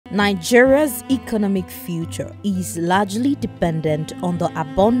Nigeria's economic future is largely dependent on the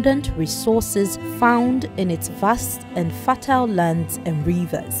abundant resources found in its vast and fertile lands and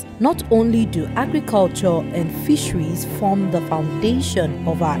rivers. Not only do agriculture and fisheries form the foundation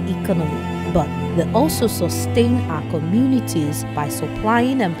of our economy, but they also sustain our communities by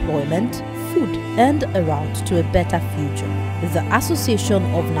supplying employment, food, and a route to a better future. The Association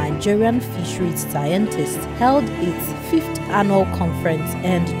of Nigerian Fisheries Scientists held its 5th annual conference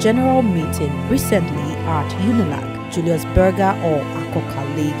and general meeting recently at UNILAG, Julius Berger or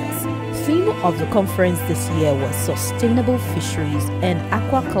Aquatic, Lagos. The theme of the conference this year was Sustainable Fisheries and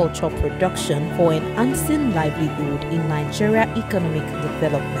Aquaculture Production for Enhancing Livelihood in Nigeria Economic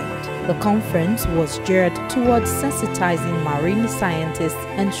Development. The conference was geared towards sensitizing marine scientists,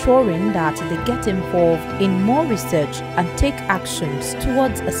 ensuring that they get involved in more research and take actions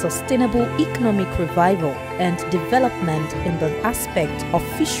towards a sustainable economic revival and development in the aspect of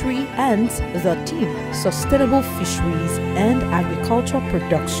fishery, and the theme Sustainable Fisheries and Agriculture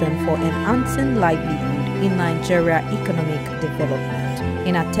Production for Enhancing Livelihood in Nigeria Economic Development.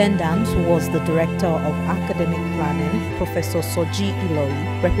 In attendance was the Director of Academic Planning, Professor Soji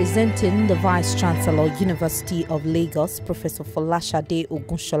Ilori, representing the Vice Chancellor, University of Lagos, Professor Folashade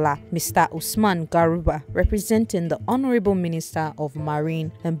Ogunshola, Mr. Usman Garuba, representing the Honorable Minister of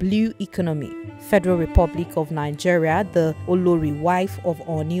Marine and Blue Economy, Federal Republic of Nigeria, the Olori wife of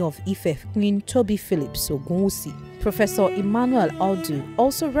Oni of Ife, Queen Toby Phillips Ogunwusi, Professor Emmanuel Aldu,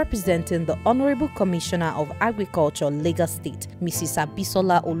 also representing the Honorable Commissioner of Agriculture, Lagos State, Mrs.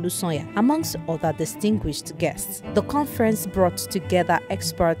 Abisola Olusonya, amongst other distinguished guests. The conference brought together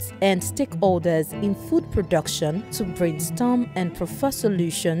experts and stakeholders in food production to brainstorm and propose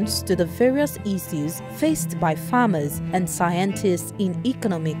solutions to the various issues faced by farmers and scientists in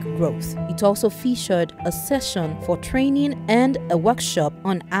economic growth. It also featured a session for training and a workshop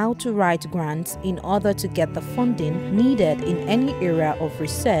on how to write grants in order to get the funding needed in any area of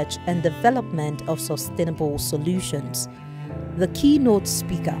research and development of sustainable solutions. The keynote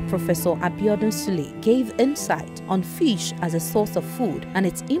speaker, Professor Abiodun Sule, gave insight on fish as a source of food and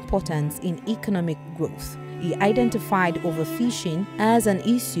its importance in economic growth. He identified overfishing as an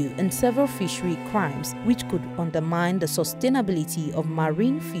issue in several fishery crimes which could undermine the sustainability of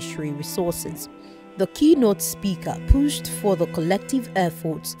marine fishery resources. The keynote speaker pushed for the collective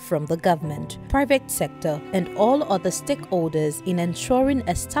efforts from the government, private sector, and all other stakeholders in ensuring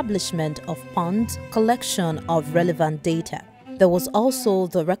establishment of ponds, collection of relevant data. There was also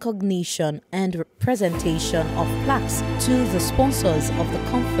the recognition and presentation of plaques to the sponsors of the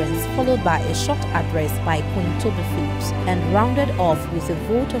conference, followed by a short address by Queen Toby Phillips, and rounded off with a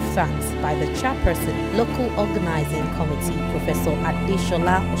vote of thanks by the chairperson, Local Organizing Committee, Professor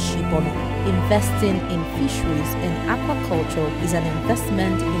Adeshola Oshibono. Investing in fisheries and aquaculture is an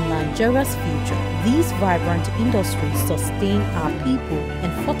investment in Nigeria's future. These vibrant industries sustain our people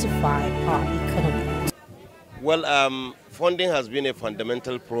and fortify our economy. Well, funding has been a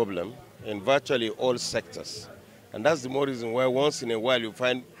fundamental problem in virtually all sectors. And that's the more reason why once in a while you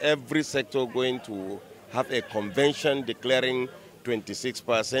find every sector going to have a convention declaring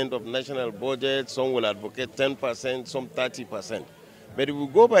 26% of national budget, some will advocate 10%, some 30%. But if we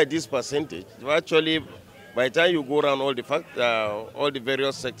go by this percentage, virtually by the time you go around all the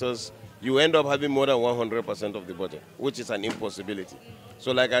various sectors, you end up having more than 100% of the budget, which is an impossibility.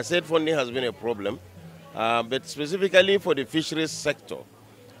 So like I said, funding has been a problem. But specifically for the fisheries sector,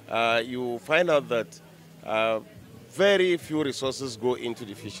 you find out that very few resources go into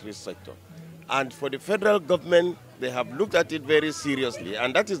the fisheries sector. And for the federal government, they have looked at it very seriously.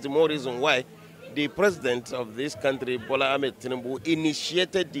 And that is the more reason why the president of this country, Bola Ahmed Tinubu,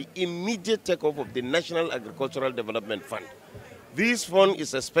 initiated the immediate takeoff of the National Agricultural Development Fund. This fund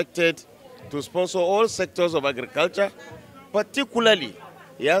is expected to sponsor all sectors of agriculture, particularly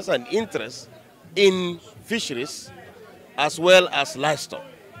he has an interest in fisheries as well as livestock.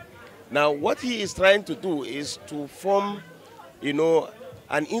 Now, what he is trying to do is to form,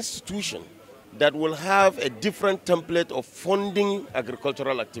 an institution that will have a different template of funding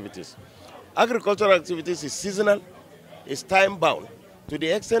agricultural activities. Agricultural activities is seasonal, is time-bound, to the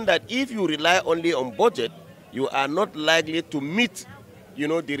extent that if you rely only on budget, you are not likely to meet,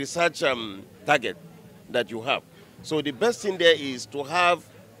 the research target that you have. So the best thing there is to have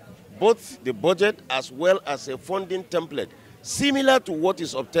both the budget as well as a funding template, similar to what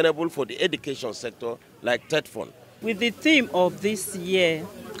is obtainable for the education sector, like TED Fund. With the theme of this year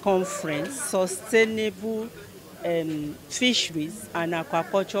conference, Sustainable Fisheries and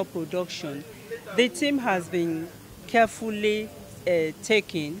Aquaculture Production, the theme has been carefully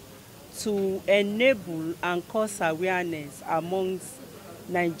taken to enable and cause awareness amongst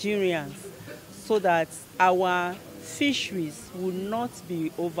Nigerians so that our fisheries will not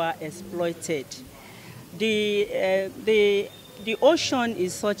be overexploited. The ocean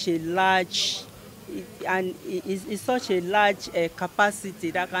is such a large is such a large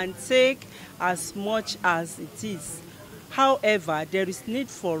capacity that can take as much as it is. However, there is need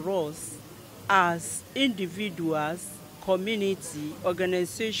for us as individuals, community,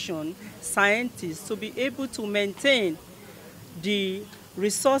 organization, scientists to be able to maintain the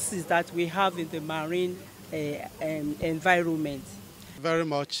resources that we have in the marine environment. Very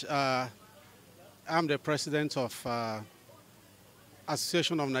much. I'm the president of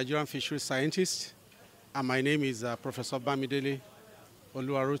Association of Nigerian Fisheries Scientists, and my name is Professor Bamidele O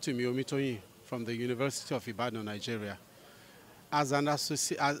Omitoyin from the University of Ibadan, Nigeria. As an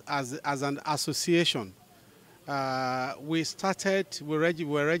association, we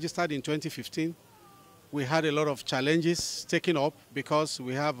were registered in 2015. We had a lot of challenges taken up because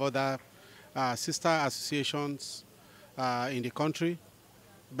we have other sister associations in the country.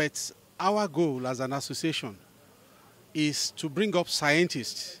 But our goal as an association is to bring up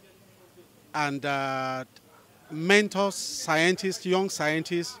scientists and mentor scientists, young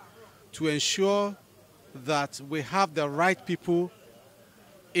scientists, to ensure that we have the right people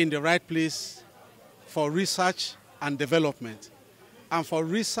in the right place for research and development, and for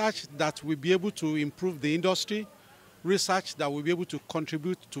research that will be able to improve the industry, research that will be able to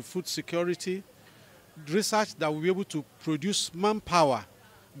contribute to food security, research that will be able to produce manpower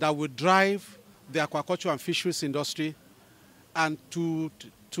that will drive the aquaculture and fisheries industry, and to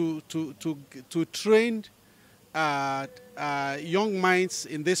train young minds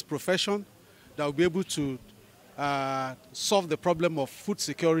in this profession that will be able to solve the problem of food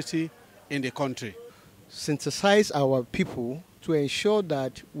security in the country. Synthesize our people to ensure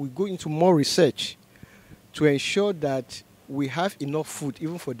that we go into more research, to ensure that we have enough food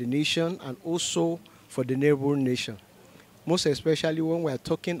even for the nation and also for the neighboring nation, most especially when we are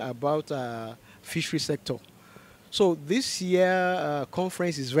talking about fishery sector. So this year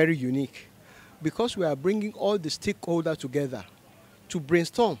conference is very unique because we are bringing all the stakeholders together to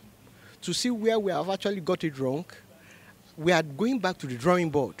brainstorm, to see where we have actually got it wrong. We are going back to the drawing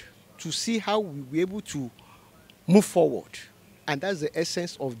board to see how we'll be able to move forward. And that's the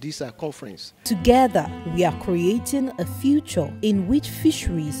essence of this conference. Together, we are creating a future in which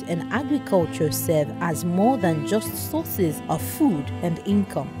fisheries and agriculture serve as more than just sources of food and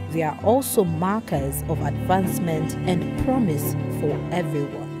income. They are also markers of advancement and promise for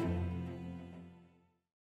everyone.